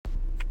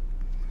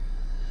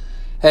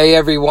Hey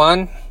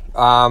everyone,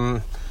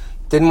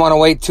 didn't want to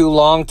wait too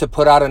long to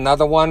put out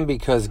another one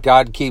because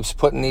God keeps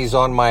putting these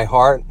on my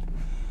heart.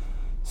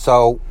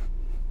 So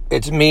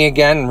it's me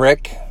again,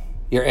 Rick,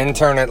 your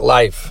intern at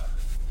Life.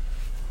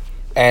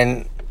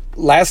 And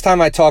last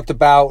time I talked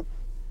about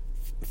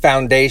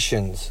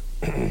foundations.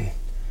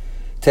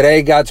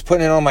 Today God's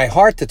putting it on my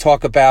heart to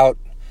talk about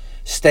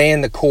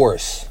staying the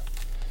course.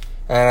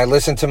 And I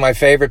listened to my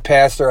favorite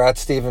pastor,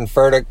 Stephen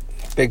Furtick,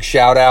 big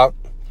shout out.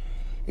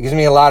 It gives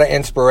me a lot of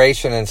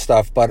inspiration and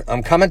stuff, but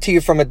I'm coming to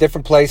you from a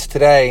different place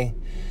today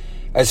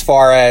as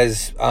far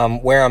as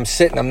where I'm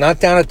sitting. I'm not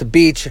down at the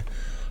beach.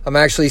 I'm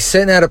actually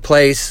sitting at a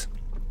place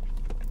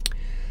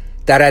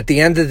that at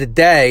the end of the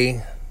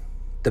day,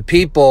 the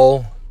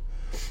people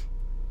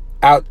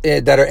out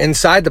that are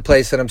inside the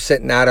place that I'm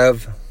sitting out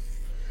of,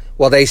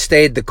 well, they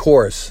stayed the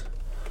course.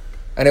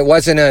 And it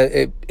wasn't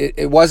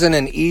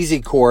an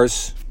easy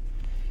course.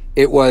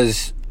 It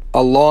was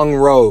a long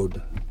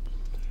road.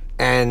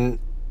 And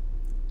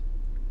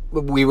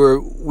we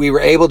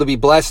were able to be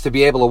blessed to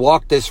be able to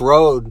walk this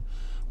road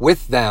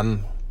with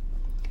them.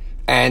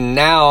 And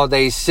now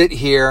they sit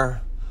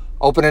here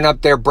opening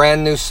up their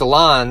brand new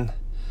salon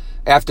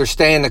after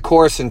staying the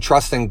course and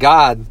trusting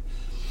God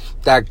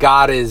that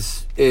God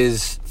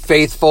is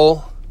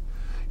faithful,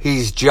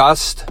 He's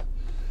just,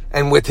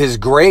 and with His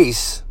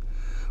grace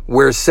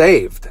we're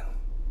saved.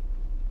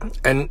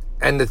 And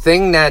the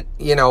thing that,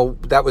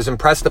 that was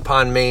impressed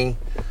upon me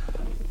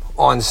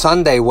on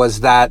Sunday was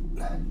that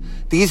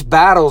these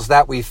battles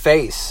that we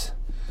face,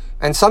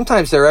 and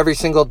sometimes they're every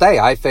single day.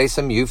 I face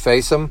them, you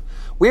face them.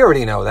 We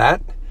already know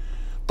that.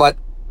 But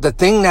the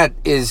thing that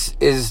is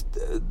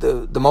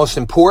the most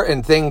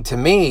important thing to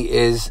me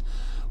is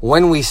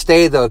when we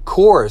stay the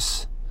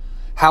course,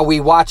 how we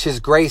watch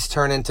His grace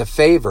turn into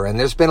favor. And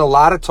there's been a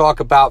lot of talk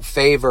about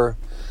favor.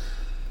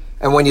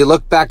 And when you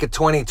look back at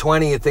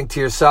 2020, you think to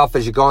yourself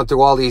as you're going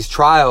through all these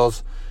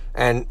trials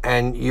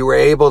and you were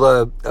able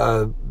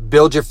to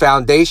build your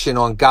foundation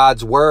on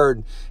God's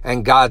word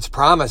and God's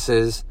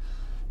promises.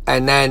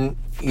 And then,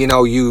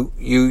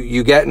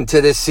 you get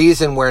into this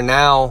season where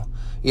now,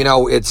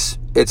 it's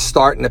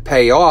starting to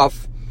pay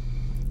off.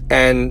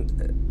 And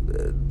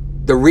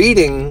the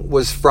reading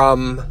was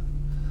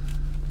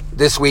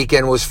this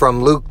weekend was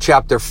from Luke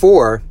chapter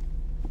 4.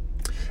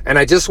 And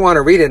I just want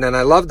to read it. And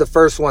I love the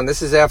first one.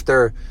 This is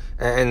after,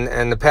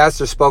 and the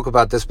pastor spoke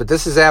about this, but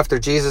this is after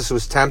Jesus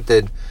was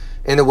tempted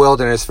in the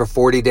wilderness for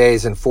 40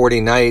 days and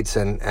 40 nights,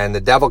 and the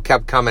devil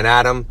kept coming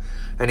at him.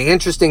 And the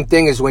interesting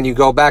thing is when you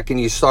go back and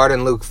you start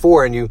in Luke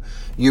 4 and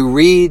you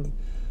read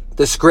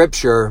the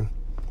scripture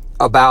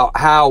about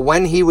how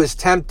when he was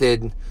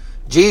tempted,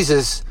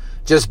 Jesus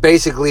just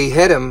basically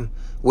hit him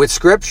with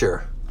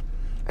scripture.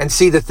 And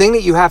see, the thing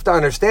that you have to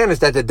understand is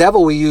that the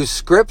devil will use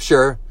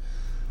scripture,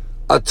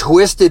 a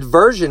twisted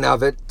version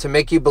of it, to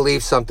make you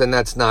believe something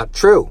that's not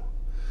true.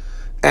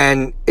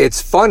 And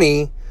it's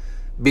funny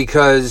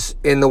because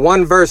in the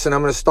one verse, and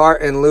I'm going to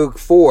start in Luke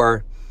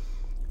 4,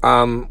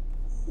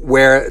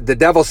 where the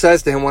devil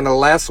says to him, one of the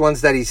last ones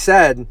that he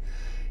said,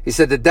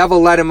 the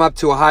devil led him up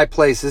to a high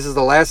place. This is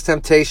the last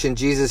temptation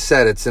Jesus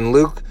said. It's in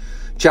Luke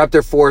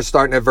chapter 4,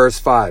 starting at verse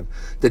 5.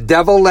 The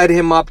devil led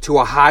him up to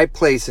a high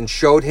place and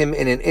showed him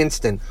in an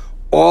instant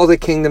all the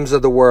kingdoms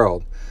of the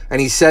world. And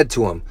he said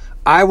to him,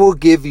 I will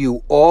give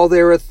you all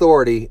their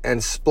authority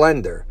and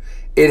splendor.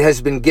 It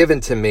has been given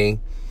to me,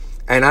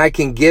 and I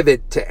can give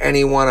it to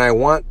anyone I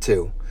want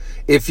to.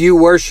 If you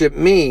worship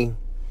me,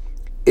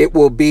 it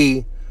will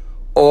be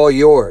all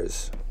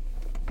yours.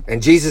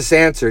 And Jesus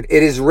answered,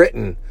 it is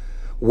written,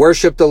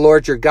 worship the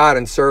Lord your God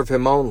and serve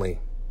Him only.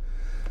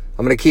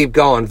 I'm going to keep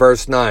going.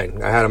 Verse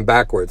 9. I had him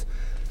backwards.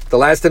 The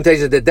last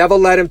temptation, the devil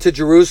led him to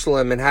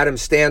Jerusalem and had him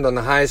stand on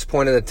the highest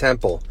point of the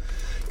temple.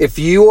 If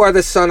you are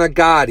the Son of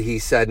God, he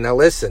said, now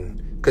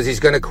listen, because he's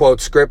going to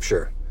quote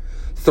scripture.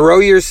 Throw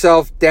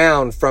yourself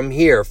down from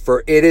here,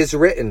 for it is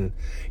written,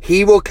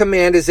 He will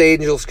command His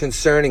angels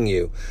concerning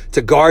you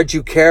to guard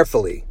you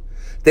carefully.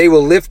 They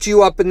will lift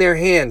you up in their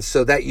hands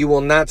so that you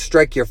will not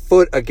strike your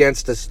foot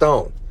against a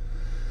stone.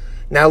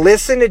 Now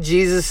listen to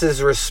Jesus'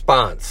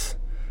 response.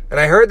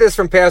 And I heard this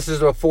from pastors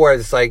before.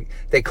 It's like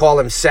they call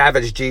Him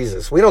Savage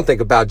Jesus. We don't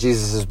think about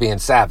Jesus as being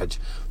savage.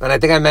 And I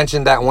think I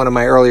mentioned that in one of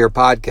my earlier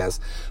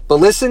podcasts. But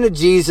listen to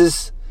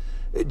Jesus's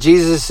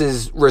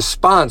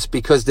response,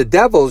 because the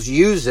devil's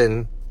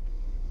using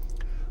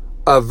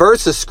a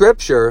verse of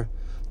scripture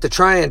to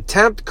try and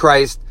tempt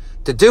Christ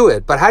to do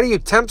it. But how do you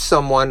tempt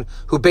someone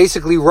who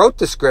basically wrote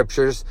the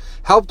scriptures,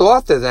 helped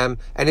author them,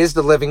 and is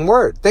the living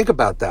word? Think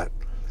about that.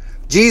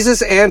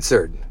 Jesus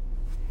answered,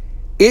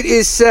 it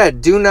is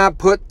said, do not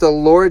put the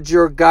Lord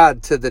your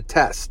God to the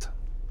test.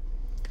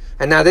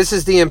 And now this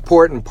is the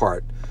important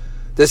part.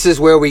 This is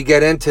where we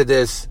get into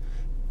this,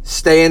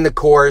 stay in the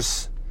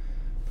course,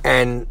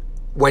 and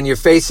when you're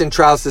facing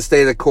trials, to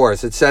stay the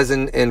course. It says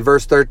in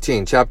verse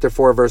 13, chapter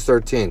 4, verse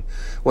 13,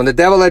 when the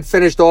devil had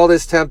finished all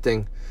this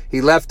tempting, he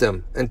left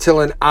him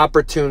until an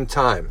opportune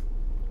time.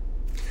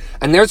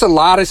 And there's a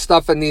lot of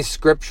stuff in these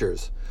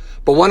scriptures.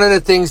 But one of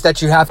the things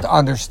that you have to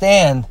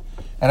understand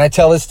and I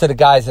tell this to the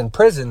guys in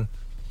prison,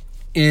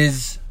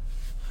 is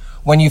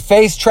when you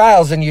face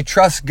trials and you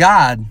trust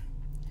God,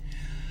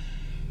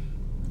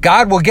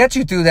 God will get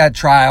you through that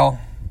trial,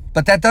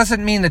 but that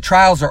doesn't mean the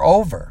trials are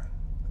over.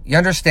 You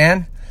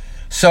understand?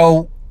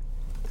 So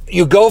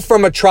you go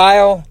from a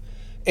trial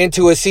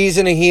into a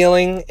season of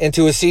healing,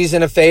 into a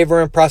season of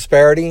favor and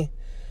prosperity.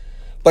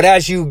 But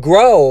as you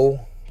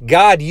grow,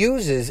 God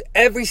uses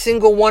every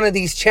single one of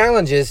these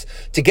challenges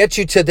to get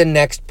you to the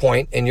next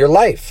point in your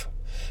life.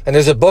 And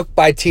there's a book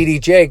by T.D.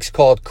 Jakes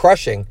called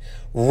Crushing.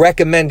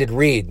 Recommended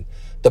read.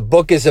 The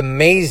book is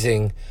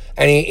amazing,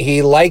 and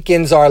he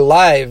likens our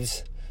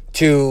lives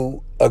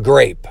to a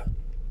grape.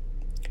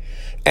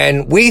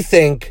 And we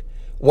think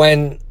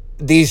when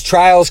these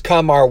trials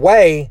come our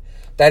way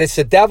that it's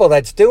the devil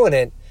that's doing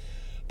it.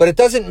 But it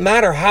doesn't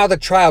matter how the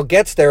trial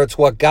gets there. It's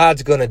what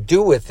God's going to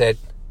do with it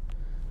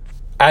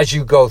as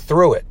you go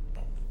through it.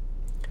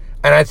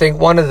 And I think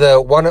one of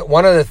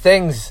the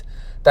things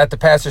that the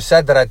pastor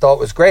said that I thought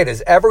was great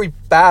is every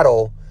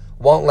battle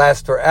won't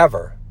last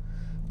forever.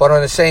 But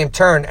on the same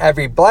turn,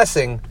 every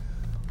blessing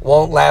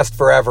won't last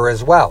forever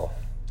as well.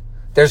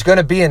 There's going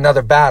to be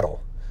another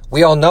battle.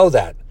 We all know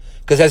that.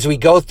 Because as we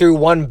go through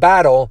one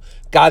battle,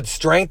 God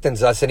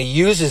strengthens us, and he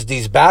uses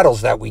these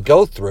battles that we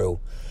go through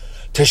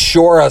to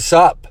shore us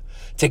up,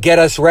 to get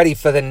us ready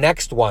for the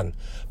next one.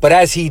 But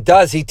as he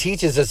does, he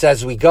teaches us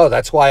as we go.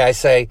 That's why I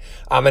say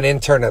I'm an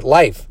intern at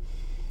life.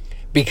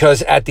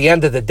 Because at the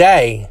end of the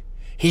day,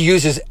 he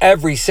uses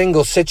every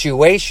single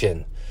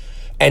situation.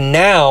 And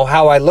now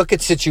how I look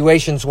at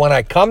situations when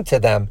I come to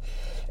them,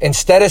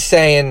 instead of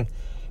saying,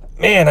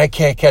 man, I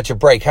can't catch a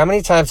break. How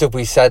many times have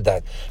we said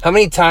that? How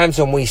many times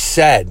when we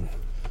said,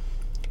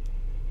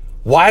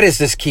 why does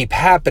this keep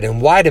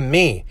happening? Why to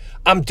me?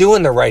 I'm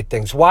doing the right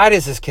things. Why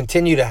does this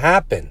continue to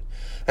happen?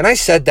 And I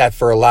said that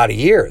for a lot of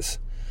years.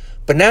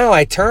 But now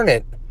I turn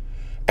it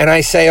and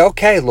I say,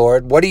 okay,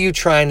 Lord, what are you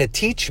trying to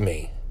teach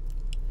me?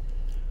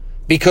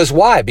 Because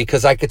why?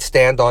 Because I could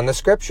stand on the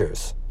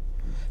scriptures.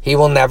 He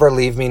will never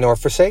leave me nor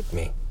forsake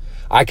me.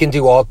 I can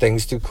do all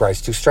things through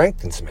Christ who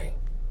strengthens me.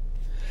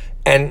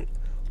 And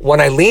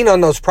when I lean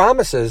on those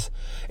promises,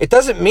 it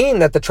doesn't mean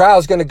that the trial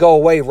is going to go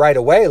away right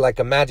away like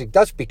a magic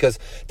dust, because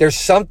there's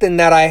something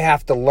that I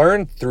have to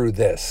learn through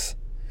this.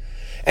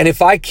 And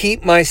if I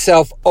keep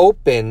myself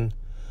open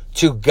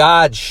to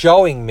God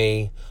showing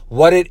me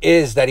what it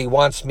is that he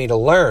wants me to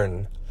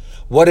learn,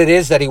 what it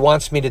is that he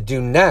wants me to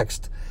do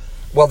next,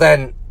 well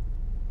then,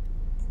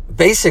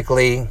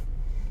 basically,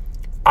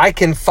 I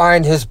can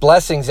find his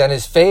blessings and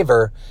his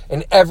favor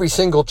in every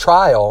single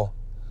trial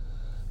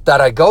that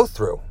I go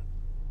through.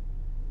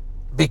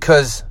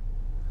 Because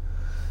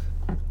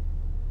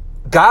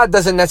God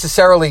doesn't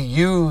necessarily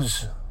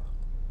use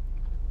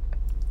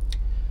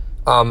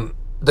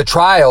the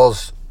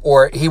trials,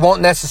 or he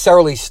won't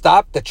necessarily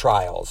stop the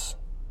trials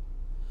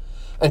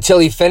until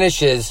he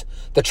finishes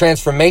the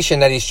transformation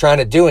that he's trying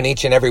to do in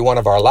each and every one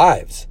of our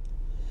lives.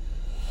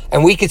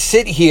 And we could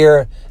sit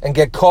here and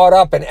get caught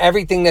up in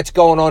everything that's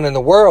going on in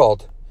the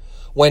world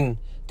when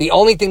the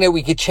only thing that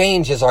we could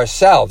change is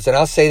ourselves. And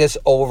I'll say this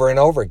over and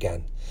over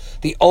again.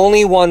 The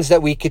only ones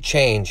that we could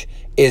change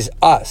is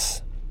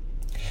us.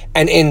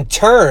 And in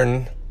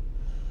turn,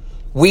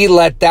 we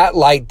let that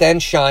light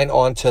then shine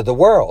onto the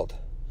world.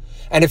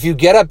 And if you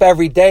get up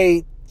every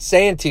day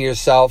saying to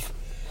yourself,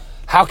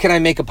 how can I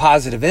make a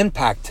positive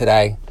impact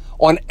today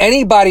on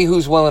anybody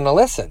who's willing to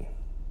listen?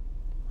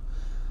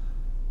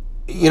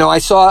 You know, I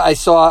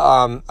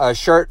saw a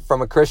shirt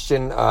from a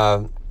Christian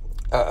outlet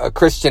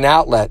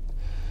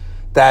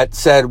that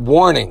said,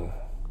 warning,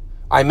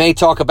 I may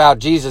talk about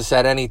Jesus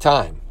at any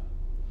time.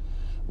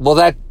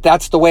 Well,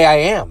 that's the way I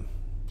am.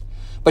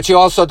 But you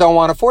also don't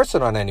want to force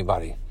it on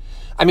anybody.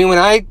 I mean,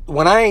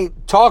 when I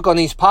talk on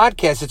these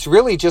podcasts, it's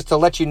really just to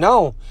let you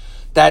know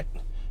that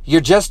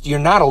you're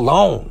not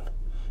alone.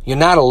 You're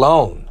not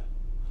alone.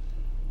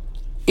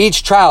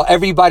 Each trial,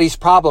 everybody's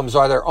problems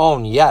are their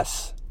own.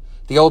 Yes.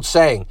 The old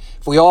saying,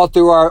 if we all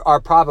threw our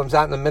problems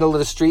out in the middle of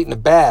the street in a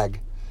bag,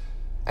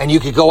 and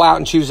you could go out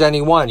and choose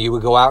any one, you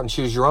would go out and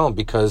choose your own,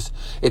 because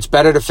it's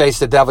better to face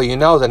the devil you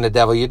know than the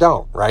devil you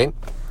don't, right?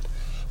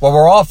 Well,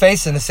 we're all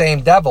facing the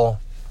same devil,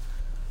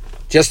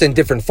 just in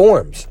different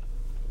forms.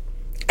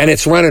 And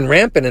it's running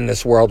rampant in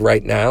this world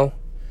right now.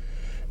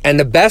 And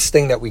the best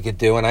thing that we could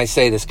do, and I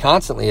say this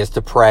constantly, is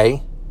to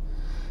pray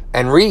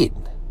and read.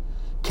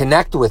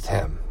 Connect with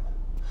him.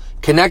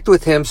 Connect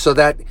with him so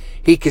that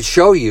he could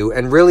show you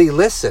and really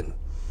listen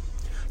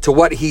to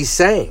what he's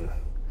saying.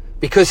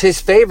 Because his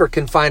favor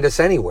can find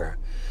us anywhere.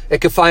 It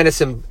can find us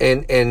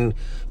in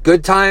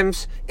good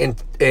times,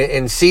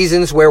 in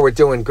seasons where we're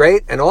doing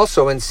great, and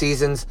also in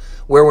seasons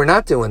where we're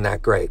not doing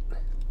that great.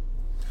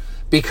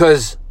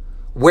 Because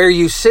where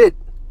you sit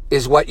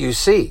is what you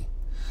see.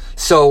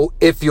 So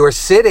if you're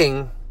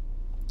sitting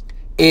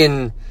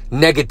in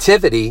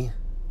negativity,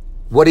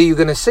 what are you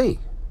going to see?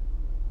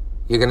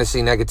 You're going to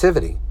see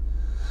negativity.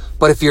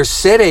 But if you're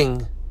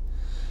sitting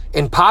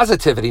in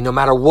positivity, no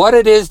matter what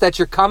it is that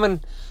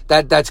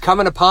that's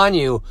coming upon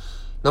you,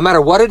 No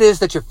matter what it is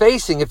that you're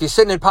facing, if you're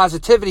sitting in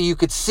positivity, you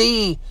could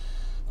see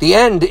the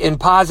end in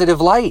positive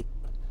light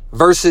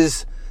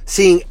versus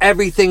seeing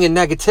everything in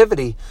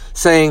negativity,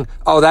 saying,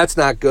 oh, that's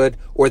not good,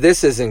 or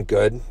this isn't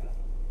good.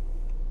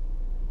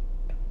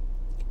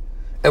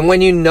 And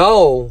when you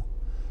know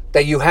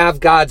that you have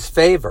God's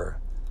favor,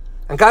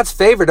 and God's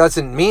favor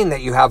doesn't mean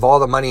that you have all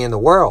the money in the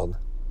world,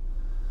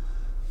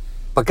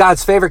 but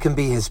God's favor can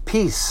be his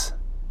peace.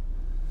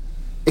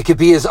 It could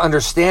be his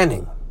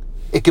understanding.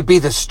 It could be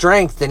the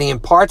strength that he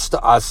imparts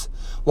to us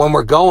when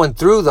we're going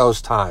through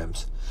those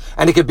times.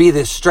 And it could be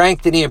the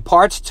strength that he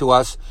imparts to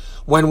us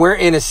when we're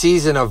in a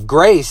season of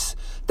grace,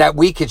 that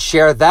we could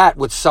share that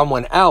with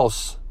someone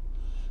else.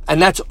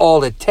 And that's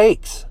all it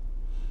takes.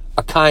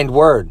 A kind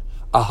word,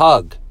 a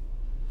hug.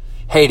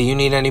 Hey, do you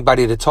need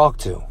anybody to talk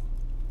to?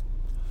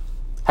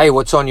 Hey,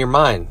 what's on your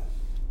mind?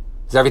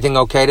 Is everything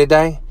okay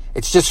today?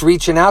 It's just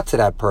reaching out to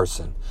that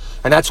person.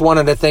 And that's one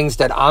of the things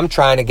that I'm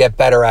trying to get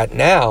better at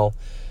now,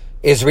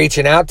 is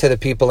reaching out to the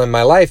people in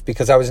my life,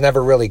 because I was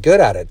never really good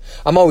at it.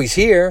 I'm always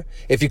here.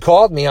 If you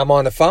called me, I'm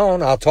on the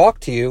phone. I'll talk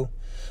to you.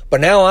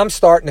 But now I'm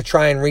starting to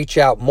try and reach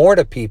out more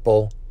to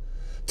people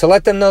to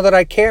let them know that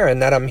I care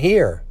and that I'm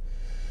here.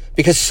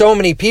 Because so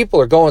many people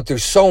are going through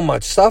so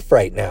much stuff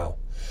right now.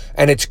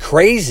 And it's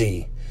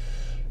crazy.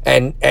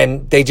 And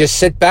they just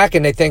sit back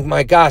and they think,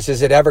 my gosh,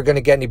 is it ever going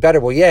to get any better?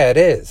 Well, yeah, it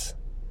is.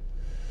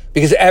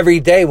 Because every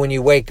day when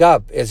you wake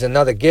up is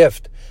another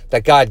gift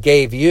that God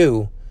gave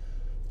you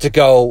to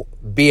go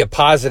be a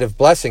positive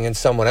blessing in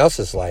someone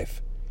else's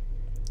life.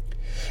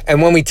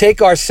 And when we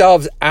take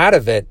ourselves out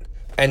of it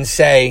and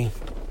say,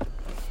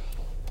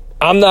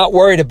 I'm not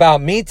worried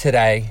about me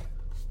today,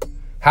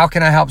 how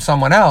can I help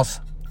someone else?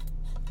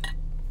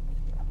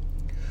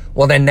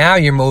 Well, then now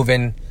you're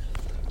moving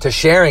to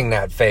sharing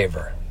that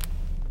favor.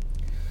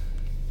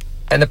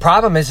 And the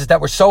problem is that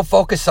we're so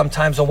focused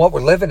sometimes on what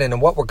we're living in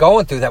and what we're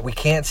going through that we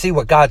can't see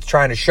what God's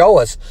trying to show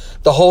us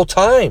the whole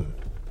time.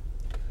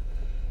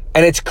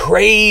 And it's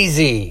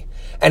crazy.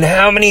 And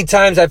how many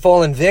times I've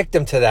fallen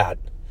victim to that,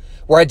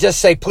 where I just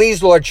say,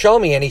 please, Lord, show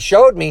me. And he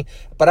showed me,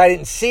 but I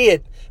didn't see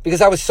it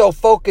because I was so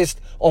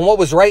focused on what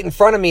was right in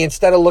front of me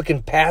instead of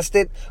looking past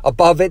it,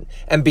 above it,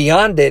 and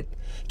beyond it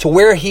to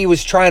where he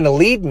was trying to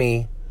lead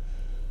me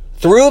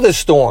through the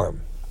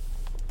storm.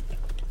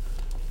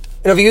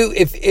 And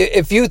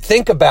if you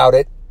think about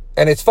it,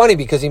 and it's funny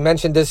because he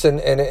mentioned this in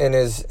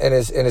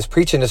his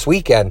preaching this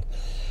weekend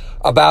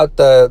about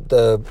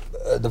the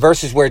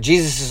verses where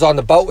Jesus is on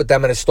the boat with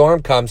them and a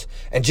storm comes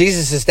and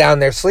Jesus is down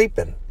there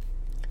sleeping.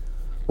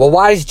 Well,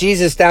 why is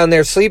Jesus down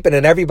there sleeping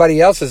and everybody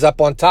else is up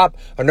on top,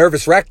 a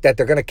nervous wreck that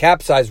they're going to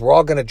capsize, we're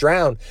all going to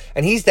drown,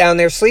 and he's down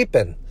there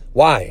sleeping?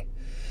 Why?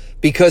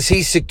 Because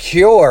he's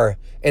secure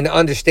in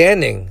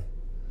understanding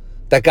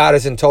that God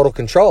is in total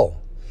control.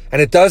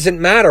 And it doesn't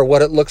matter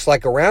what it looks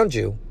like around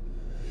you.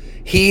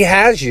 He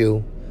has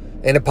you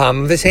in the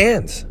palm of his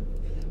hands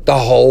the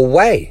whole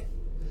way.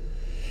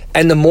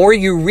 And the more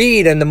you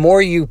read and the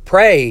more you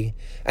pray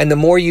and the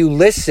more you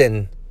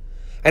listen,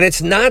 and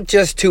it's not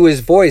just to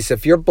his voice.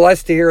 If you're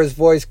blessed to hear his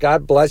voice,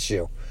 God bless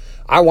you.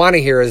 I want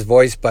to hear his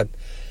voice, but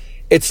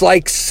it's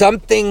like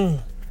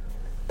something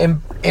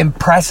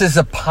impresses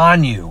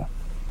upon you.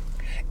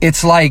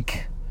 It's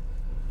like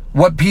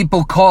what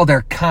people call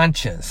their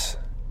conscience.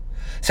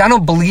 See, I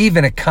don't believe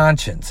in a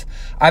conscience.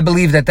 I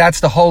believe that that's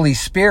the Holy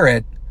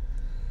Spirit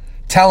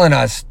telling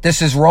us this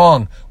is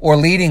wrong, or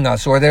leading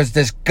us, or there's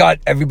this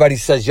gut. Everybody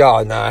says,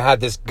 yo, no, I had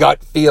this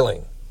gut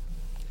feeling.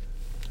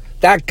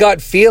 That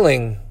gut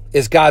feeling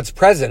is God's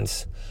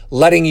presence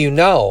letting you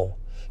know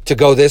to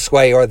go this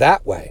way or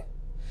that way.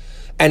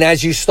 And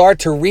as you start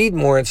to read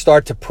more and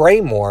start to pray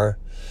more,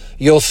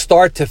 you'll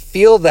start to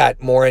feel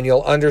that more and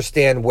you'll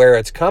understand where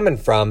it's coming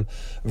from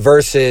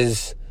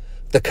versus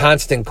the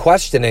constant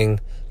questioning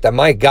that,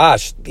 my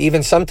gosh,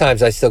 even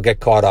sometimes I still get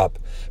caught up.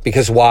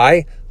 Because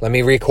why? Let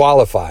me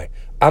requalify.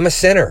 I'm a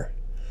sinner.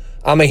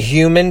 I'm a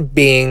human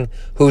being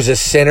who's a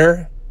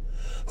sinner,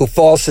 who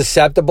falls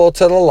susceptible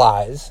to the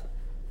lies.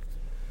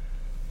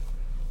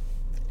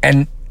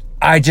 And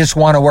I just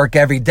want to work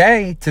every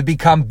day to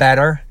become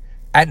better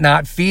at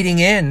not feeding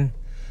in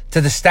to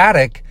the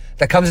static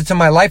that comes into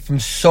my life from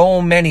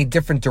so many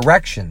different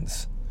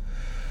directions.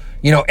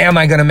 You know, am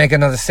I going to make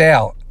another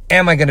sale?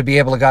 Am I going to be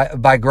able to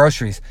buy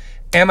groceries?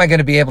 Am I going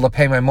to be able to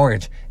pay my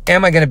mortgage?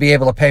 Am I going to be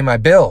able to pay my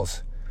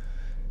bills?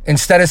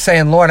 Instead of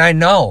saying, Lord, I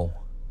know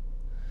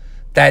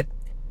that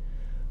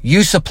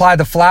you supply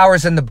the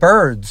flowers and the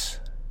birds.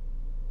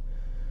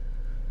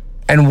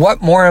 And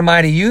what more am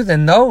I to you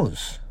than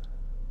those?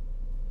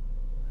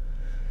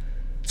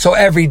 So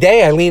every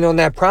day I lean on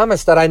that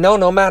promise that I know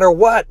no matter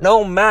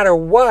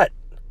what,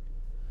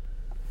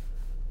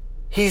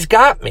 he's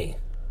got me.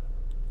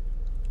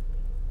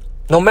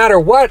 No matter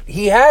what,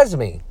 he has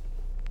me.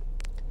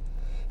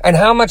 And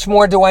how much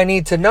more do I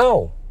need to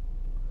know?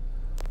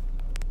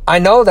 I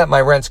know that my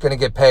rent's going to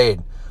get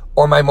paid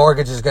or my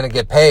mortgage is going to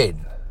get paid.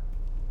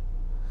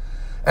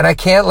 And I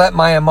can't let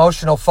my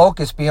emotional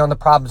focus be on the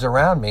problems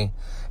around me.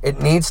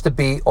 It needs to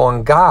be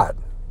on God.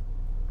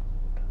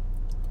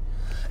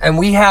 And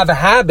we have a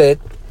habit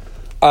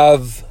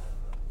of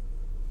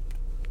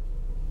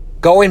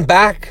going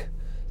back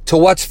to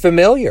what's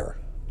familiar.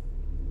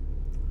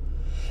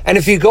 And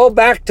if you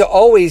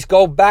always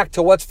go back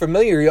to what's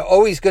familiar, you're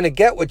always going to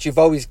get what you've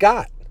always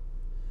got.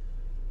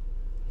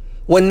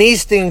 When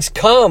these things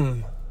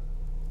come,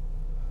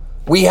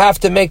 we have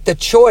to make the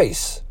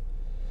choice.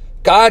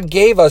 God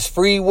gave us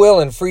free will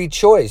and free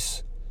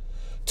choice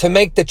to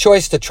make the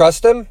choice to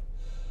trust Him,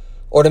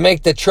 or to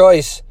make the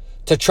choice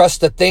to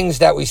trust the things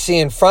that we see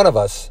in front of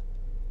us.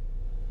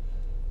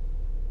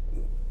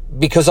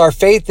 Because our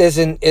faith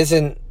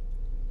isn't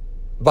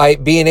by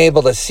being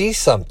able to see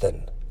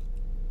something.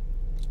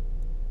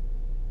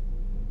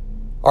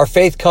 Our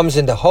faith comes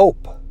into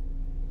hope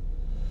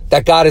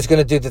that God is going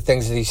to do the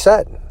things that He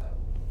said.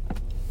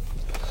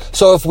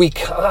 So if we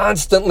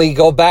constantly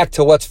go back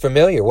to what's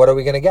familiar, what are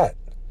we going to get?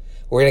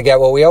 We're going to get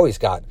what we always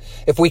got.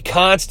 If we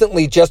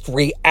constantly just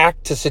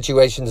react to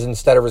situations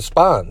instead of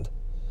respond,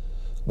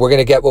 we're going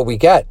to get what we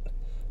get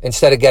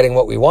instead of getting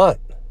what we want.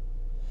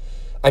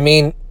 I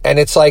mean, and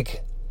it's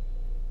like,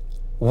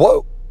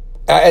 what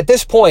at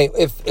this point,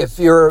 if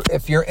you're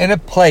in a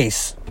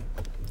place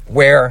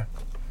where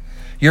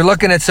you're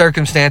looking at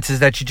circumstances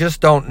that you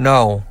just don't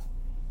know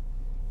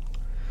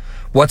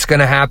what's going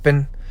to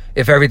happen,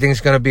 if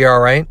everything's going to be all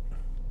right,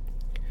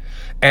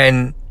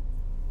 and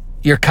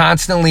you're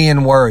constantly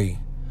in worry.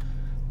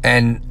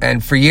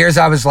 And for years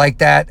I was like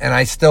that, and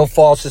I still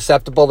fall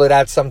susceptible to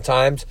that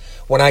sometimes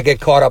when I get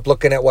caught up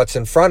looking at what's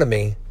in front of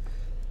me.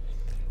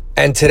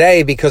 And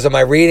today, because of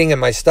my reading and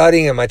my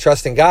studying and my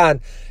trust in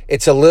God,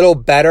 it's a little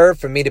better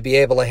for me to be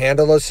able to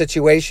handle those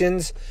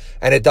situations,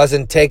 and it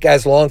doesn't take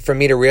as long for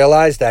me to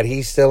realize that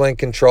He's still in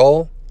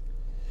control.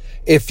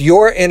 If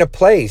you're in a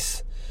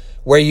place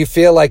where you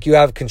feel like you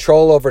have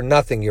control over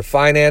nothing, your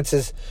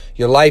finances,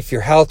 your life,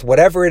 your health,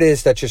 whatever it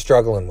is that you're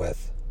struggling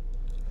with,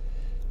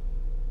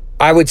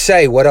 I would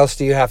say, what else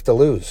do you have to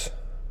lose?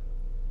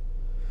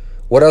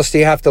 What else do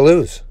you have to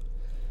lose?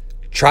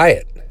 Try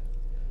it.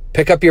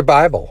 Pick up your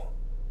Bible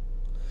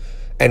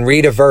and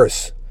read a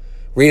verse,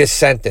 read a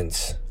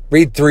sentence,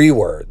 read 3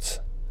 words.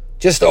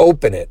 Just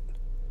open it.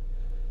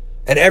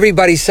 And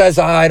everybody says,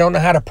 I don't know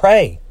how to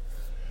pray.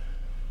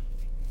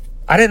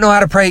 I didn't know how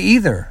to pray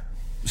either.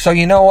 So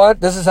you know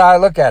what? This is how I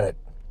look at it.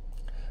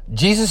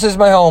 Jesus is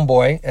my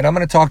homeboy, and I'm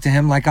going to talk to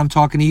Him like I'm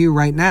talking to you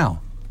right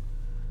now.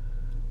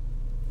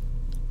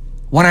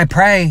 When I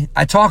pray,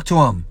 I talk to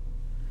Him.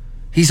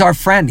 He's our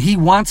friend. He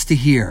wants to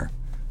hear.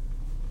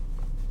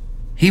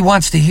 He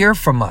wants to hear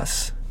from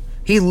us.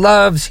 He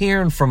loves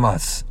hearing from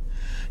us.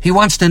 He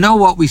wants to know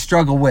what we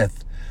struggle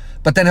with.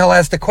 But then He'll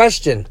ask the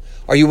question,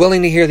 are you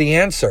willing to hear the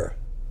answer?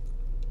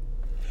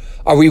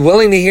 Are we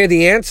willing to hear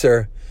the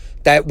answer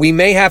that we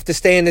may have to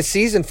stay in this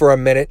season for a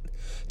minute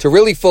to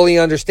really fully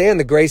understand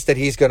the grace that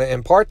He's going to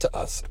impart to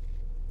us?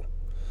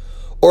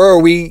 Or are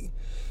we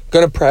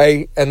going to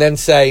pray and then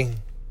say,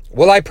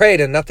 well, I prayed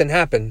and nothing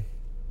happened?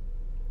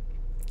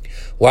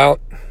 Well,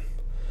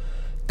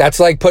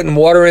 that's like putting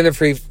water in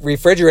the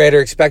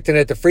refrigerator, expecting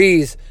it to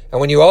freeze. And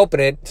when you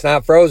open it, it's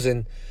not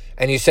frozen.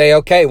 And you say,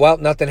 okay, well,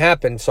 nothing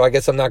happened, so I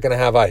guess I'm not going to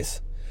have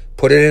ice.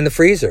 Put it in the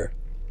freezer.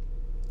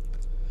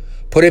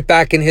 Put it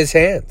back in His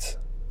hands.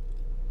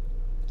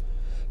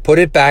 Put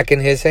it back in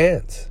His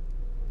hands.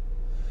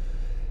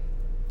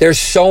 There's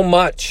so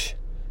much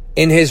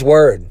in His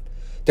word.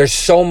 There's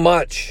so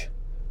much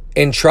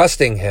in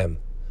trusting Him.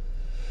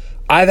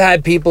 I've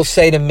had people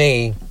say to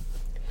me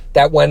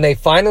that when they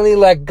finally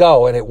let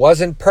go, and it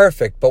wasn't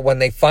perfect, but when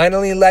they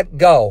finally let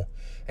go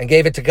and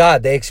gave it to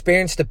God, they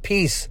experienced a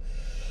peace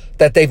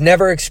that they've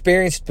never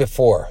experienced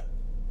before.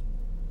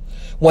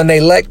 When they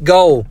let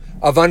go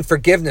of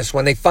unforgiveness,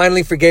 when they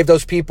finally forgave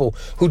those people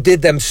who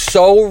did them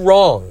so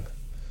wrong,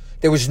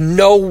 there was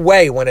no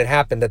way when it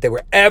happened that they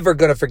were ever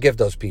going to forgive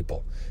those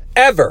people.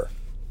 Ever.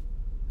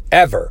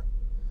 Ever.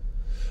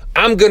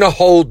 I'm going to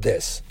hold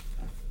this.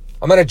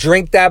 I'm going to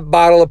drink that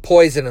bottle of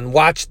poison and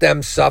watch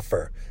them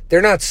suffer.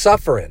 They're not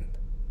suffering.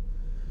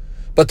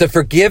 But the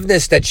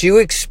forgiveness that you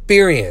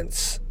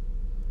experience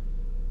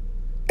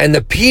and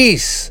the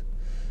peace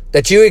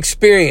that you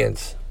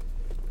experience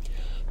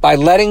by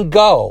letting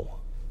go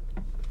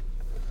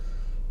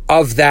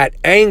of that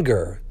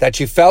anger that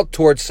you felt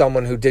towards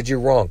someone who did you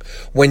wrong.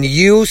 When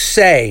you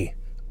say,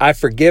 I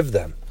forgive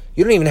them,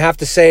 you don't even have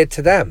to say it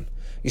to them.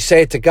 You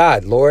say it to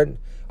God. Lord,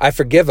 I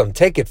forgive them.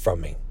 Take it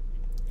from me.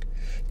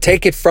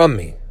 Take it from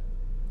me,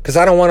 because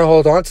I don't want to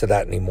hold on to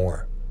that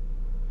anymore.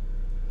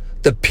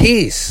 The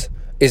peace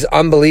is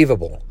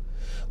unbelievable.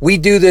 We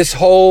do this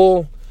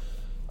whole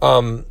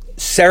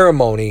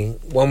ceremony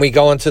when we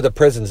go into the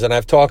prisons, and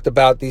I've talked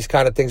about these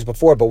kind of things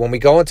before, but when we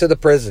go into the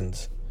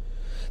prisons,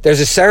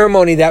 there's a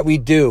ceremony that we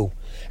do,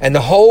 and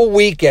the whole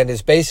weekend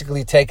is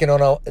basically taking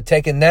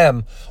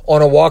them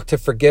on a walk to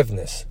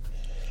forgiveness.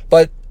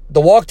 But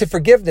the walk to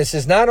forgiveness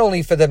is not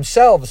only for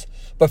themselves,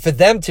 but for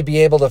them to be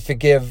able to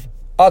forgive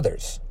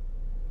others.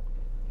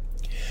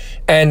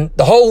 And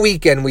the whole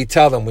weekend we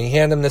tell them, we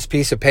hand them this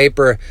piece of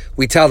paper.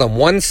 We tell them,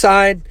 one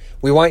side,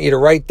 we want you to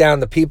write down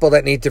the people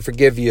that need to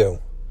forgive you.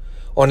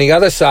 On the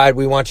other side,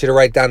 we want you to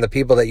write down the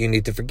people that you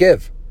need to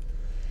forgive.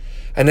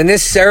 And then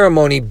this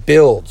ceremony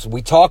builds.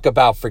 We talk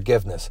about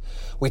forgiveness.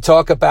 We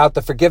talk about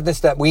the forgiveness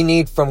that we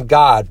need from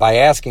God by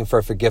asking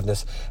for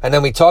forgiveness. And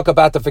then we talk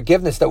about the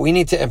forgiveness that we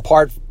need to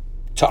impart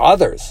to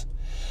others.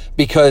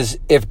 Because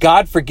if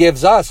God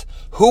forgives us,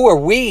 who are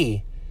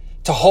we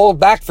to hold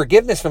back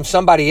forgiveness from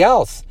somebody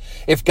else?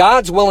 If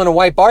God's willing to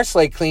wipe our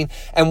slate clean,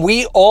 and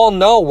we all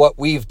know what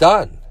we've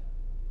done.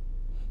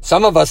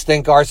 Some of us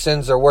think our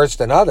sins are worse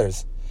than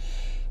others.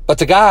 But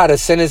to God, a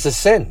sin is a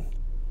sin.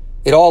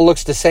 It all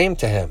looks the same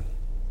to him.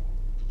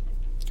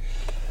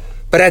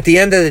 But at the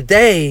end of the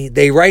day,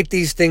 they write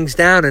these things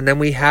down, and then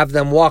we have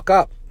them walk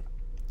up.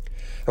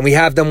 And we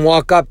have them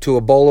walk up to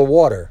a bowl of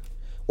water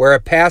where a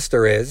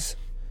pastor is.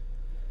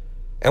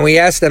 And we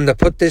ask them to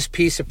put this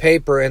piece of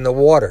paper in the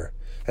water.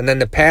 And then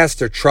the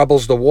pastor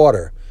troubles the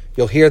water.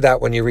 You'll hear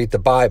that when you read the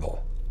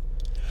Bible.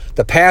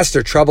 The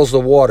pastor troubles the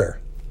water.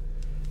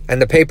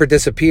 And the paper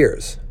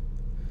disappears.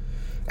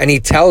 And he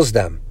tells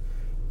them,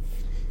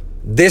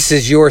 this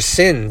is your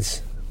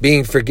sins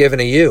being forgiven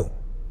of you.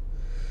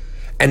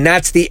 And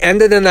that's the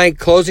end of the night,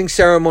 closing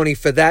ceremony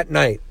for that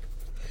night.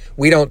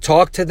 We don't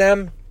talk to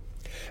them.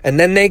 And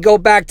then they go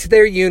back to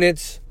their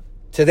units,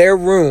 to their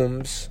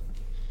rooms.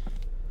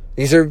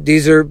 These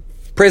are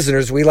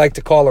prisoners. We like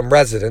to call them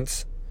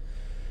residents.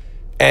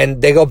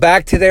 And they go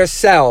back to their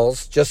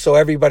cells, just so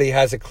everybody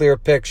has a clear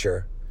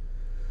picture.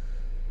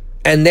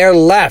 And they're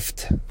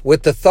left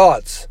with the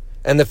thoughts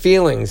and the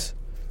feelings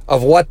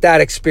of what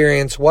that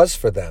experience was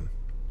for them.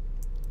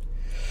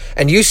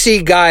 And you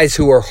see guys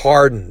who are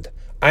hardened.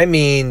 I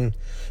mean,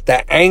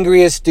 the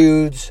angriest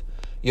dudes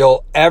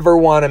you'll ever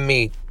want to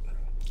meet.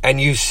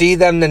 And you see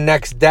them the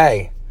next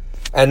day,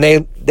 and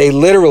they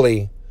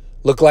literally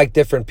look like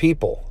different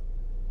people.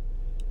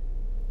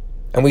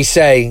 And we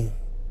say,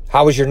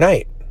 how was your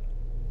night?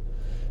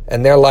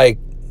 And they're like,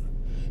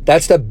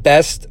 that's the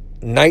best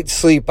night's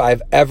sleep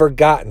I've ever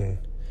gotten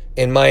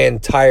in my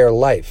entire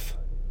life.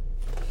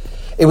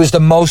 It was the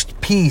most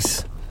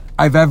peace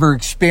I've ever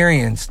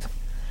experienced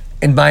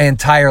in my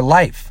entire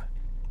life.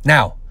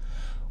 Now,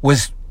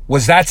 was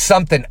that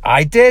something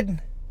I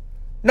did?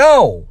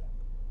 No.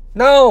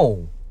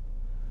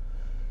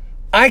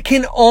 I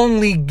can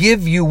only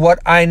give you what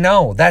I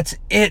know. That's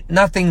it,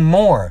 nothing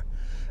more.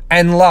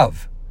 And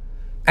love.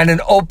 And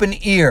an open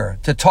ear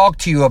to talk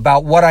to you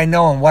about what I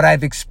know and what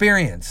I've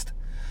experienced.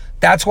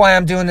 That's why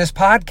I'm doing this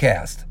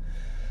podcast.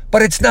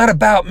 But it's not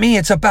about me,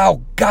 it's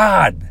about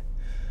God.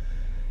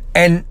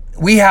 And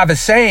we have a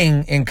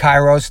saying in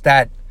Kairos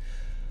that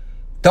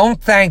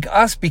don't thank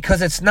us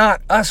because it's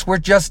not us. We're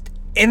just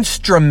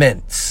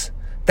instruments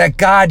that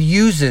God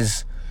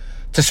uses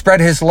to spread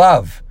his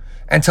love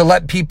and to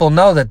let people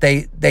know that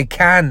they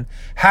can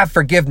have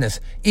forgiveness.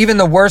 Even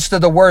the worst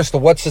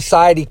of what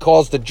society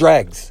calls the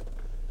dregs.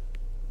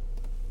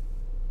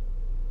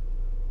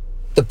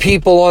 The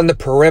people on the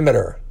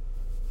perimeter.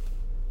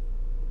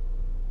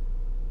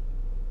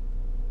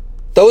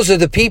 Those are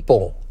the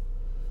people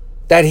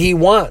that he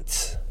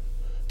wants.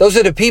 Those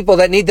are the people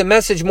that need the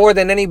message more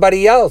than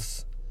anybody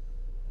else.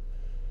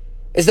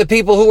 Is the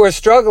people who are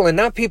struggling,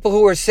 not people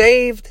who are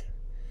saved.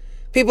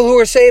 People who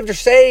are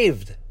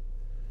saved.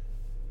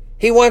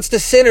 He wants the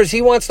sinners.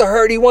 He wants the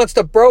hurt. He wants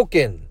the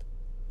broken.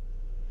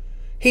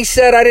 He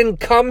said, I didn't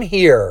come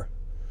here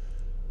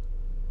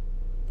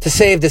to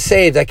save the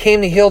saved. I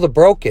came to heal the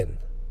broken.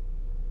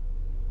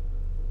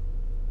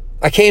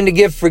 I came to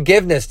give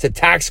forgiveness to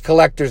tax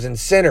collectors and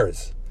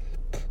sinners.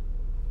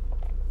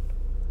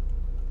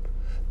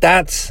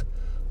 That's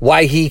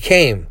why he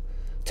came,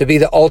 to be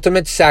the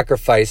ultimate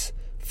sacrifice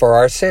for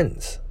our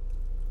sins,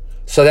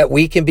 so that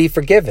we can be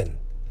forgiven.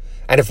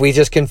 And if we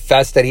just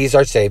confess that he's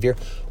our Savior,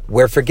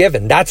 we're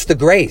forgiven. That's the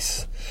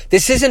grace.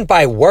 This isn't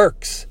by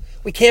works.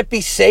 We can't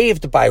be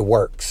saved by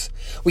works.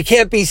 We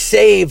can't be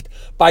saved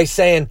by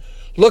saying,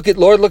 look at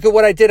Lord, look at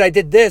what I did. I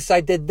did this,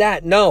 I did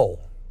that. No.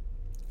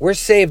 We're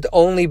saved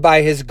only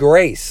by his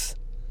grace.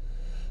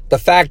 The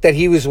fact that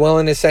he was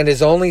willing to send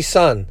his only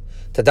son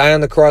to die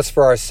on the cross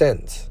for our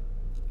sins.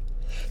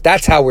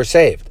 That's how we're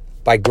saved,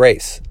 by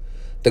grace.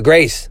 The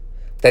grace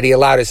that he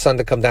allowed his son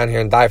to come down here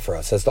and die for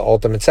us as the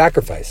ultimate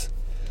sacrifice.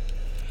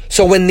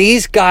 So when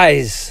these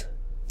guys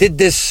did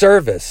this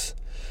service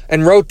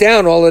and wrote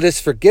down all of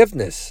this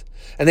forgiveness,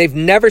 and they've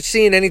never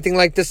seen anything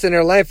like this in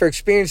their life or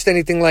experienced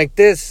anything like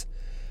this,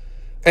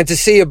 and to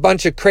see a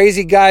bunch of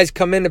crazy guys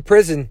come into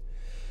prison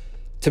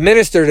to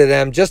minister to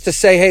them just to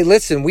say, hey,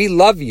 listen, we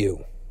love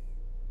you.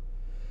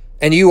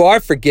 And you are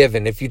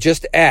forgiven if you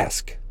just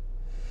ask.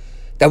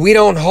 That we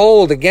don't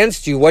hold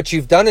against you what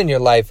you've done in your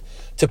life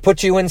to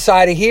put you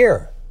inside of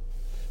here.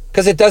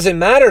 Because it doesn't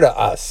matter to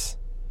us.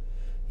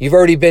 You've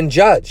already been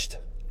judged.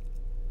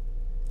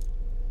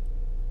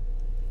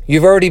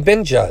 You've already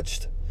been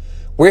judged.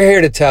 We're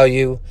here to tell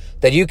you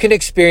that you can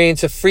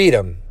experience a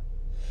freedom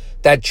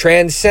that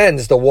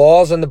transcends the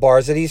walls and the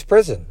bars of these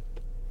prisons.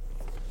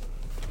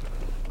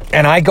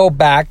 And I go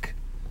back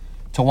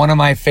to one of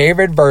my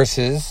favorite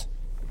verses,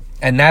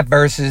 and that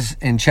verse is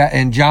in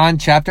John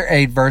chapter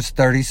 8, verse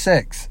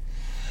 36.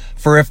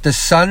 For if the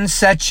Son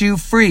sets you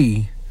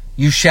free,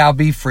 you shall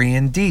be free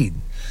indeed.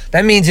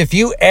 That means if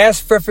you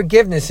ask for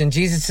forgiveness in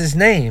Jesus'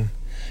 name,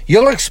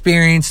 you'll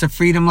experience the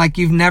freedom like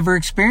you've never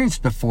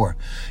experienced before.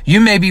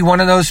 You may be one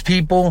of those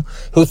people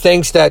who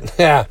thinks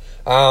that,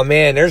 oh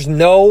man, there's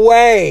no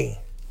way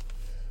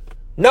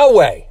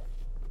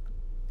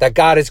that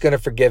God is going to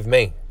forgive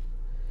me.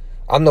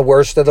 I'm the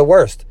worst of the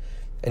worst.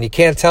 And you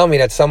can't tell me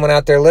that someone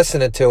out there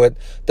listening to it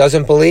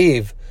doesn't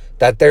believe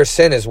that their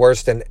sin is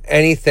worse than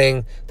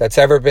anything that's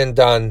ever been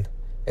done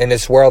in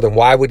this world. And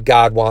why would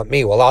God want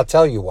me? Well, I'll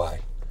tell you why.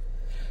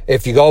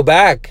 If you go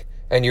back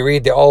and you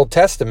read the Old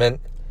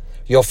Testament,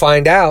 you'll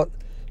find out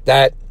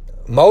that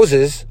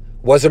Moses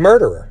was a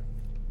murderer.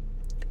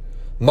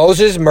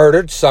 Moses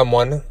murdered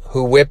someone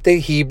who whipped a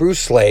Hebrew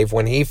slave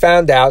when he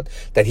found out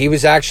that he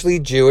was actually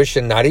Jewish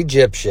and not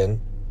Egyptian,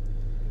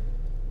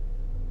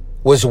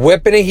 was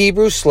whipping a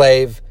Hebrew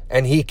slave,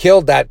 and he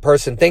killed that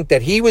person. Think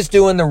that he was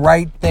doing the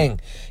right thing.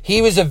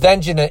 He was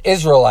avenging an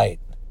Israelite,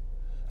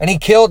 and he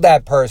killed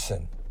that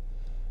person.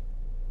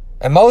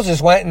 And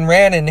Moses went and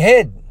ran and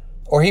hid,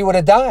 or he would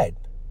have died,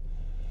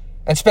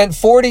 and spent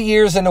 40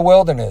 years in the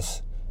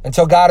wilderness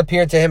until God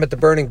appeared to him at the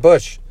burning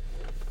bush.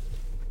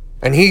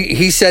 And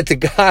he said to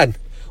God,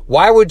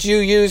 why would you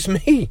use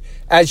me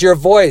as your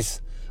voice?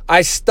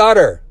 I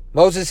stutter.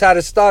 Moses had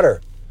a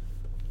stutter.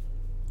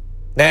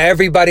 Now,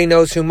 everybody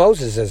knows who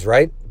Moses is,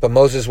 right? But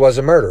Moses was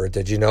a murderer.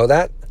 Did you know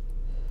that?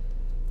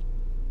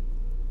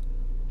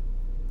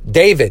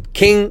 David,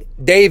 King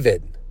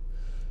David,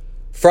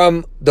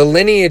 from the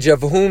lineage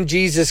of whom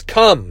Jesus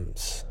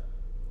comes,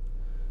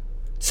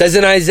 says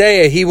in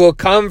Isaiah, he will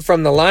come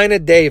from the line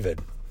of David.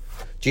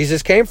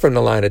 Jesus came from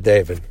the line of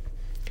David.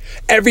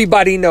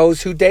 Everybody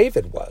knows who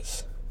David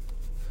was.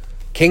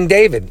 King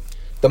David,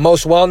 the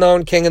most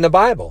well-known king in the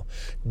Bible.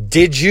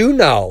 Did you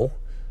know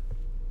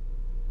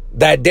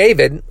that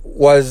David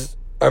was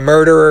a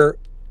murderer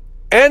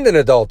and an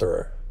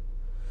adulterer?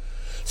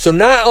 So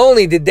not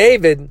only did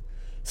David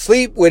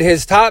sleep with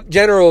his top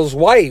general's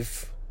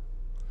wife,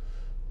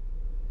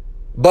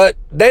 but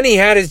then he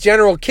had his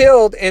general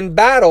killed in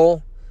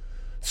battle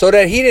so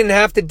that he didn't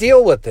have to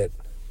deal with it.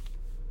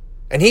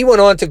 And he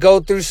went on to go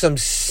through some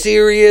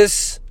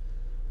serious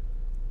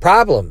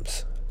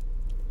problems.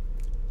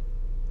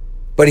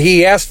 But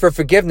he asked for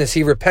forgiveness.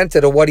 He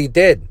repented of what he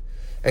did,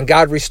 and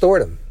God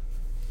restored him.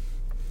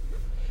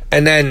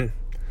 And then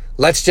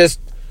let's just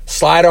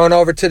slide on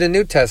over to the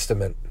New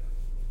Testament.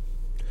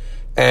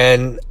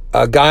 And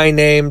a guy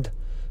named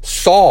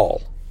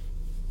Saul,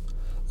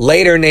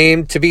 later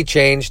named to be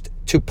changed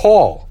to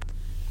Paul.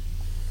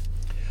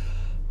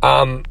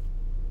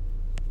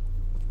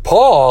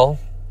 Paul,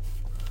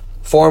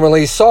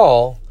 formerly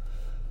Saul,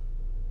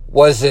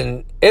 was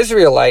an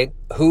Israelite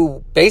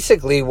who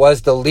basically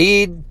was the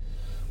lead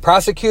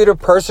prosecutor,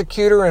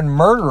 persecutor, and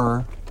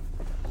murderer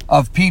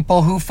of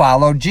people who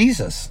followed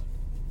Jesus.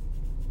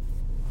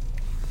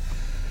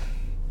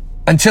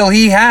 Until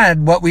he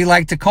had what we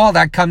like to call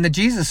that come to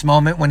Jesus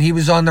moment when he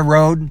was on the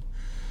road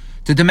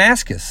to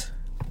Damascus.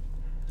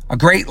 A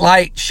great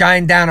light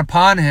shined down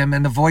upon him,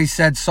 and the voice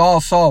said,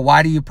 Saul, Saul,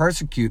 why do you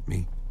persecute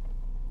me?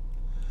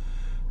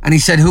 And he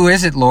said, who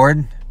is it,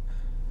 Lord?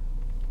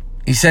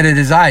 He said, it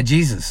is I,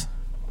 Jesus.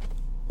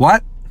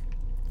 What?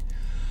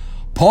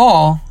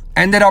 Paul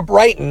ended up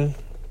writing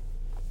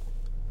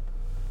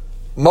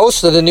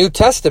most of the New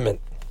Testament.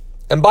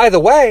 And by the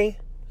way,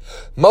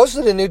 most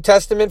of the New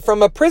Testament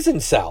from a prison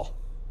cell.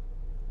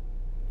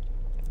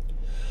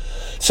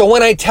 So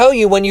when I tell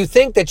you, when you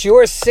think that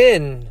your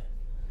sin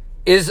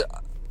is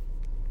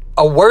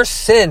a worse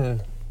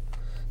sin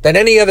than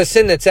any other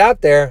sin that's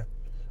out there,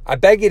 I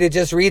beg you to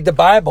just read the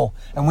Bible.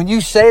 And when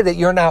you say that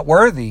you're not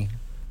worthy,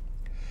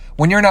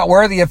 when you're not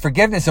worthy of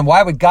forgiveness, and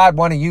why would God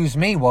want to use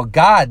me? Well,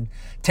 God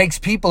takes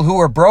people who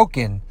are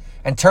broken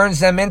and turns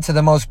them into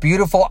the most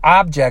beautiful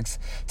objects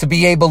to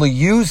be able to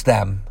use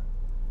them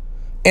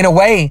in a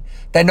way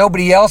that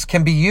nobody else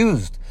can be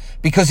used,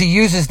 because he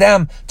uses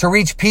them to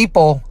reach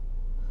people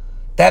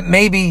that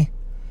maybe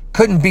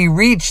couldn't be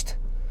reached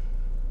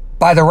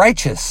by the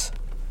righteous,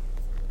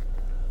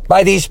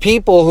 by these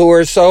people who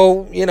are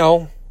so,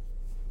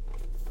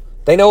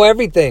 they know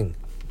everything.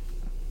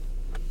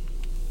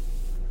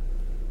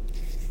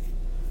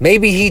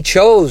 Maybe he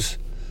chose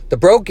the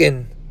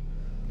broken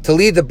to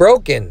lead the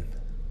broken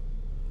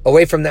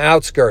away from the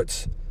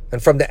outskirts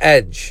and from the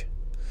edge,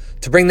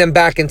 to bring them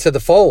back into the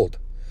fold,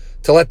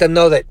 to let them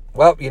know that,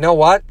 well, you know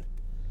what?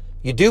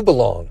 You do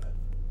belong.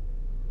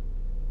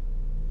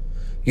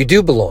 You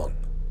do belong.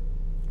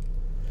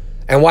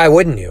 And why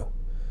wouldn't you?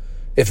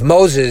 If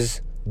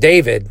Moses,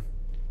 David,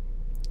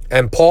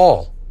 and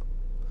Paul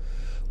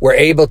were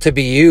able to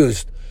be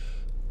used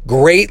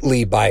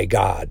greatly by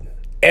God,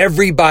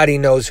 everybody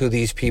knows who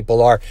these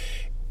people are.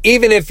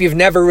 Even if you've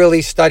never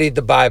really studied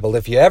the Bible,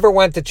 if you ever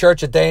went to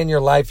church a day in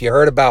your life, you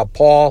heard about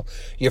Paul,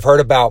 you've heard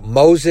about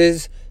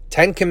Moses,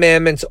 10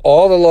 Commandments,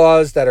 all the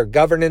laws that are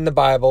governed in the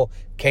Bible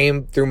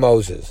came through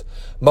Moses.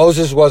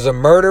 Moses was a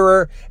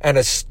murderer and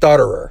a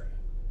stutterer.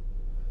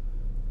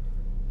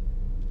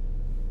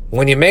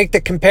 When you make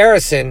the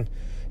comparison,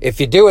 If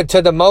you do it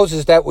to the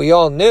Moses that we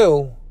all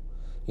knew,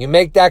 you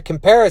make that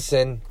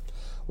comparison,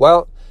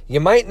 well, you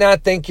might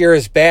not think you're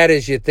as bad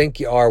as you think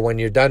you are when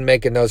you're done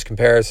making those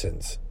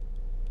comparisons.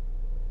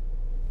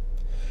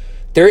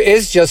 There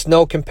is just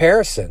no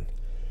comparison.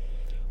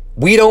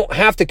 We don't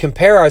have to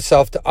compare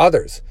ourselves to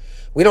others.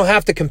 We don't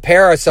have to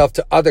compare ourselves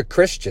to other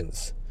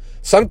Christians.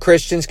 Some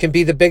Christians can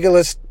be the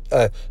biggest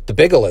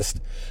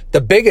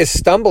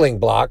stumbling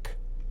block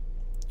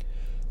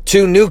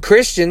to new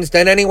Christians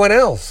than anyone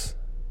else.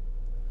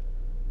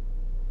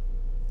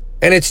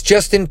 And it's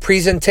just in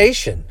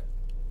presentation.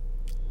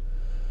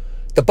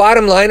 The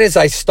bottom line is,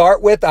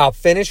 I'll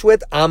finish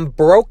with, I'm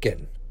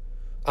broken.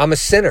 I'm a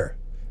sinner.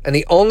 And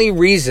the only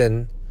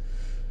reason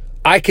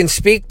I can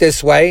speak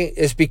this way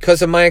is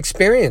because of my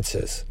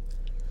experiences.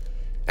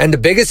 And the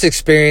biggest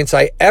experience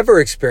I ever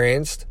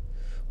experienced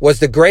was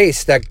the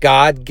grace that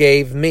God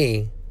gave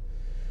me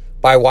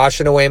by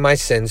washing away my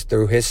sins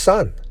through his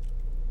Son.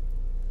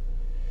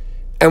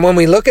 And when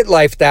we look at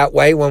life that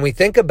way, when we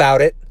think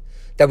about it,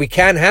 that we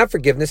can have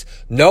forgiveness,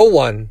 no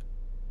one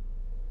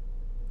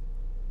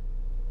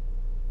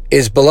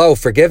is below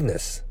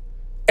forgiveness.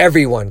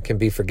 Everyone can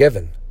be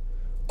forgiven.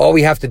 All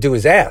we have to do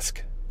is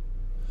ask.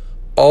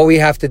 All we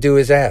have to do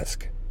is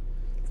ask.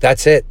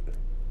 That's it.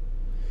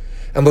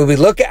 And when we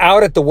look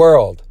out at the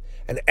world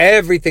and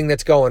everything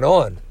that's going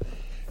on,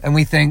 and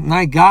we think,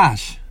 my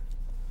gosh,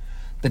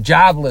 the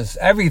jobless,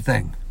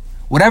 everything,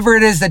 whatever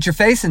it is that you're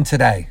facing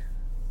today,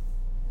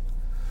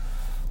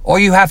 all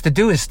you have to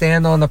do is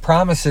stand on the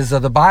promises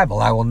of the Bible.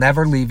 I will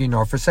never leave you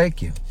nor forsake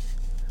you.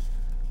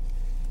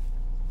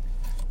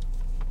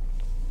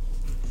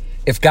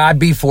 If God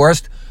be for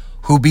us,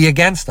 who be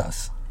against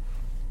us?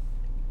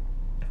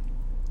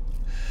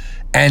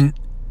 And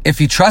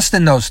if you trust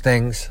in those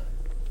things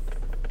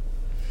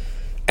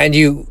and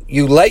you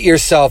let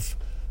yourself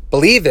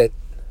believe it,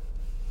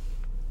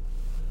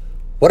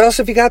 what else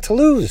have you got to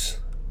lose?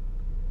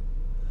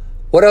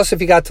 What else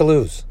have you got to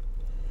lose?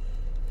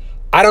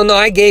 I don't know.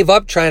 I gave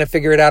up trying to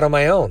figure it out on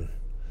my own,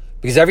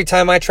 because every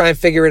time I try and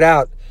figure it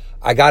out,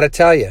 I got to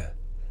tell you,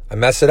 I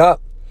mess it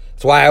up.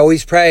 That's why I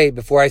always pray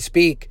before I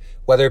speak,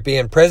 whether it be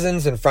in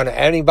prisons, in front of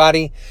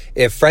anybody.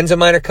 If friends of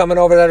mine are coming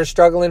over that are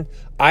struggling,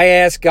 I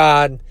ask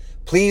God,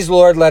 please,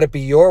 Lord, let it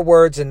be your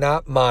words and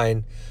not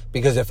mine,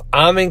 because if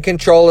I'm in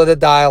control of the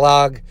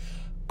dialogue,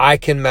 I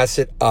can mess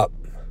it up.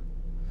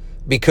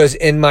 Because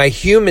in my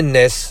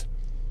humanness,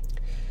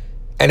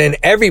 and in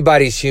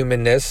everybody's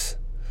humanness,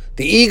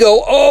 the ego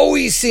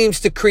always seems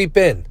to creep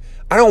in.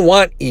 I don't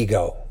want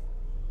ego.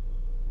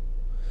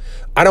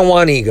 I don't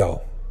want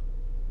ego.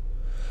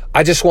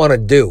 I just want to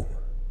do.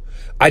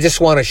 I just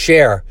want to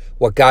share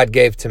what God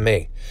gave to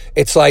me.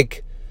 It's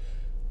like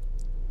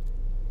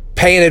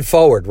paying it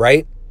forward,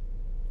 right?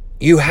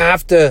 You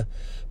have to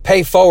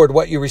pay forward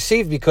what you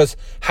receive, because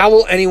how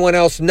will anyone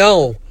else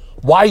know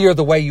why you're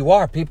the way you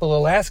are? People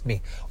will ask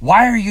me,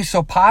 why are you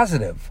so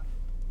positive?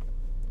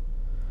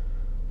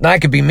 Now I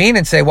could be mean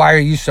and say, why are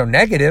you so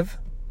negative?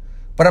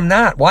 But I'm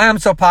not. Why I'm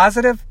so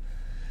positive?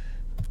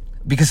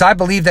 Because I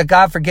believe that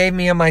God forgave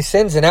me of my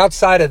sins. And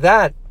outside of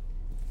that,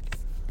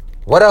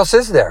 what else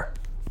is there?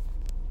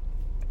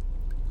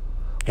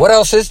 What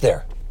else is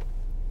there?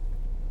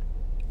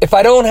 If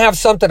I don't have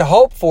something to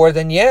hope for,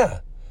 then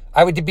yeah,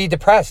 I would be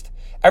depressed.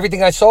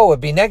 Everything I saw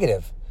would be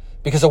negative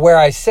because of where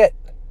I sit.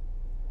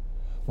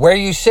 Where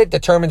you sit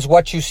determines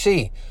what you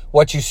see.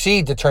 What you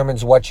see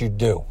determines what you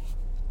do.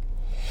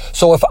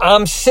 So if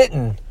I'm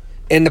sitting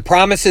in the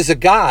promises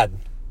of God,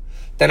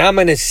 then I'm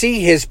going to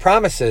see his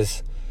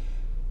promises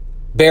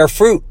bear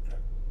fruit.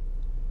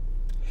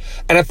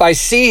 And if I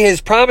see his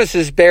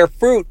promises bear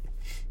fruit,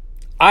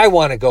 I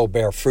want to go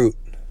bear fruit.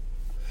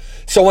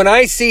 So when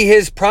I see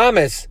his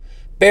promise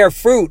bear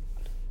fruit,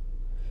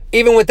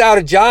 even without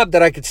a job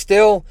that I could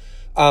still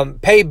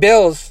pay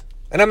bills,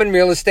 and I'm in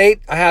real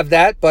estate, I have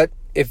that, but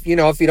if you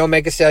don't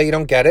make a sale, you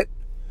don't get it.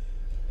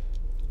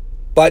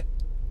 But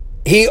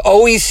he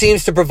always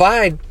seems to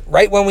provide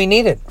right when we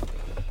need it.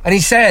 And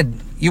he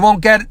said, you won't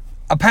get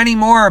a penny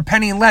more or a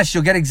penny less.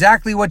 You'll get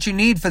exactly what you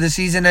need for the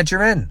season that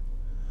you're in.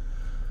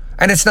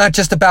 And it's not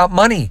just about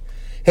money.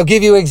 He'll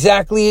give you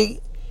exactly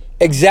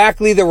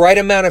the right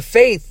amount of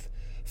faith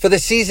for the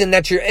season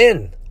that you're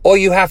in. All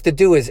you have to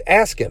do is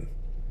ask him.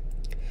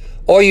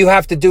 All you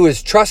have to do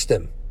is trust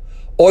him.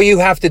 All you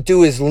have to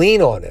do is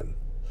lean on him.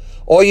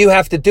 All you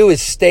have to do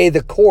is stay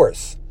the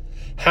course.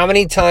 How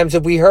many times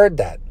have we heard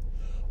that?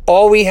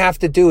 All we have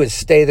to do is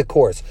stay the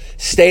course.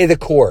 Stay the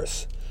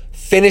course.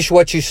 Finish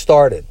what you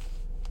started.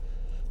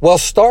 Well,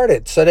 start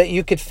it so that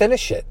you could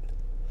finish it.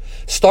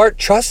 Start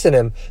trusting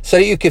him so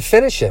that you could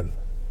finish him.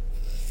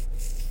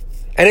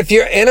 And if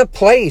you're in a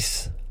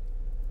place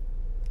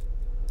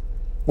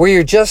where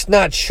you're just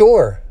not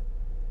sure,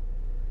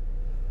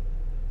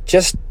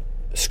 just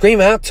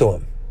scream out to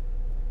him.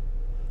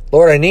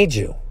 Lord, I need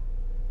you.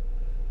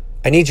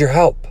 I need your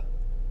help.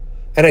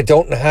 And I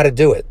don't know how to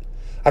do it.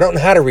 I don't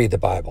know how to read the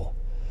Bible.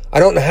 I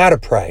don't know how to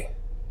pray.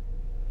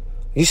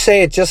 You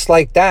say it just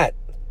like that,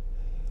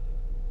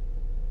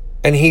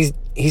 and he's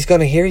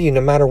going to hear you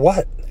no matter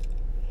what.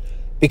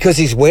 because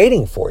he's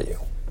waiting for you.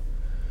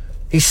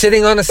 He's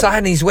sitting on the side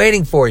and he's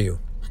waiting for you.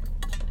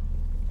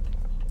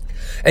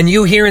 And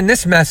you hearing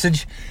this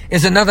message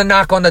is another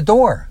knock on the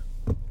door.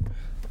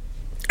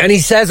 And he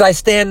says, I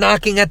stand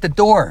knocking at the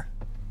door.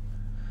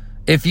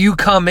 If you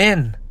come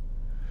in,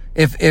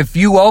 if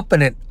you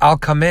open it, I'll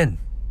come in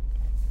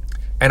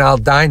and I'll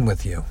dine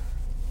with you.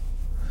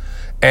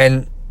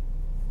 And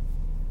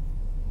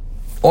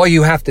all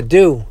you have to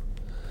do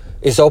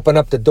is open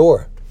up the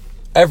door.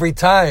 Every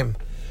time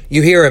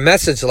you hear a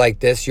message like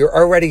this, you're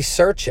already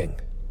searching.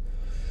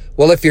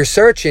 Well, if you're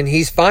searching,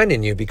 he's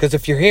finding you, because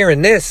if you're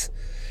hearing this,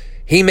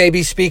 he may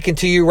be speaking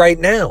to you right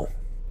now.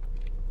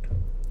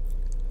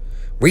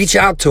 Reach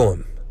out to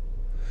him.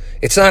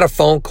 It's not a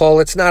phone call.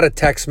 It's not a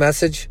text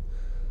message.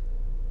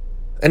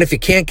 And if you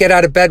can't get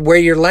out of bed where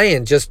you're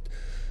laying, just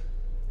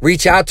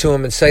reach out to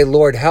him and say,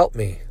 Lord, help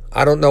me.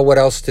 I don't know what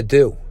else to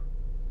do.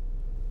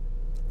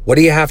 What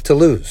do you have to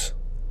lose?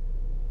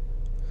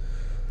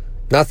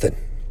 Nothing.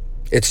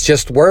 It's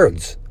just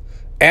words.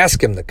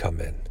 Ask him to come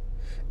in.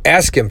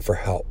 Ask him for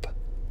help.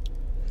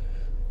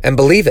 And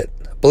believe it.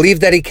 Believe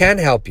that he can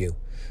help you.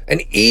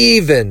 And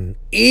even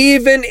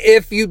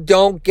if you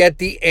don't get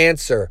the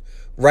answer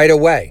right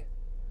away,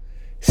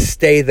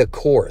 stay the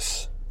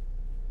course.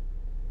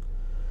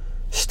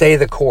 Stay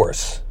the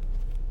course.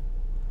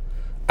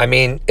 I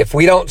mean, if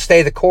we don't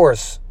stay the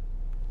course,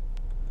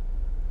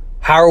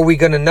 how are we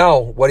going to know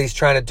what he's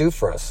trying to do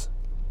for us?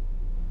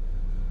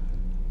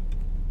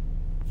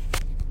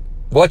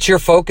 What's your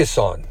focus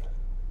on?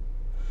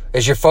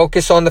 Is your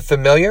focus on the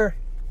familiar?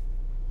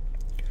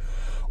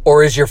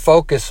 Or is your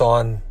focus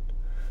on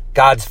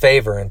God's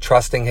favor and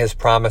trusting his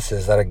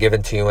promises that are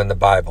given to you in the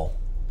Bible?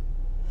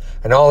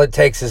 And all it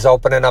takes is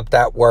opening up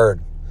that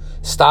word.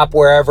 Stop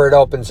wherever it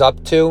opens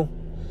up to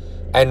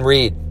and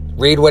read.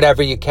 Read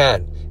whatever you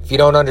can. If you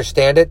don't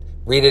understand it,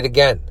 read it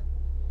again.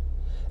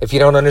 If you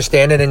don't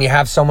understand it and you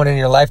have someone in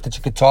your life that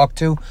you could talk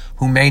to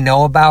who may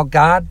know about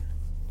God,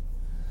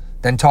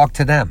 then talk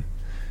to them.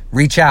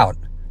 Reach out,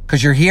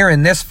 because you're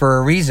hearing this for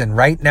a reason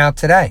right now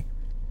today.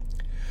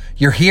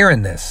 You're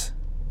hearing this.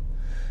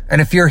 And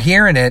if you're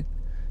hearing it,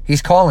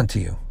 he's calling to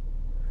you.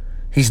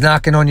 He's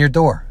knocking on your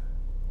door.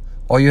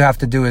 All you have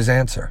to do is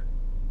answer.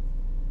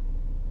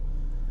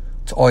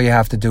 It's all you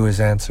have to do is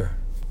answer.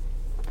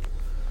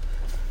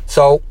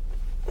 So,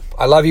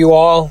 I love you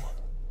all.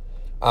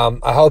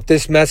 I hope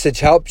this message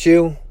helps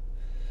you.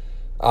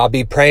 I'll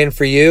be praying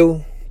for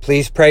you.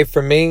 Please pray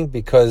for me,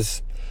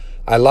 because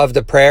I love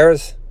the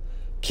prayers.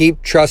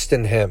 Keep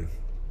trusting him.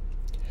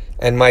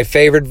 And my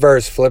favorite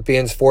verse,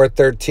 Philippians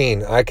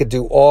 4:13, I could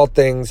do all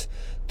things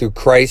through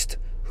Christ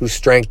who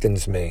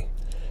strengthens me.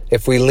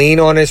 If we lean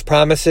on his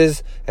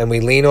promises and we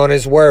lean on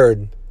his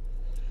word,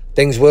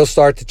 things will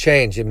start to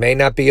change. It may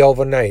not be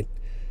overnight.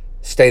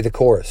 Stay the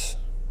course.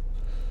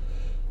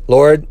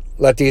 Lord,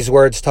 let these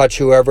words touch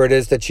whoever it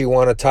is that you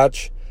want to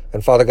touch.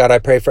 And Father God, I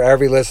pray for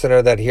every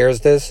listener that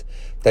hears this,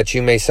 that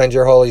you may send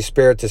your Holy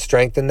Spirit to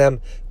strengthen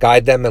them,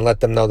 guide them, and let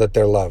them know that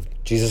they're loved.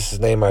 In Jesus'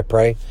 name I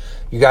pray.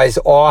 You guys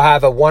all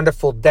have a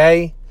wonderful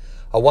day,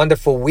 a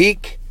wonderful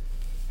week,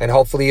 and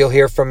hopefully you'll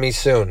hear from me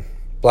soon.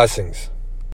 Blessings.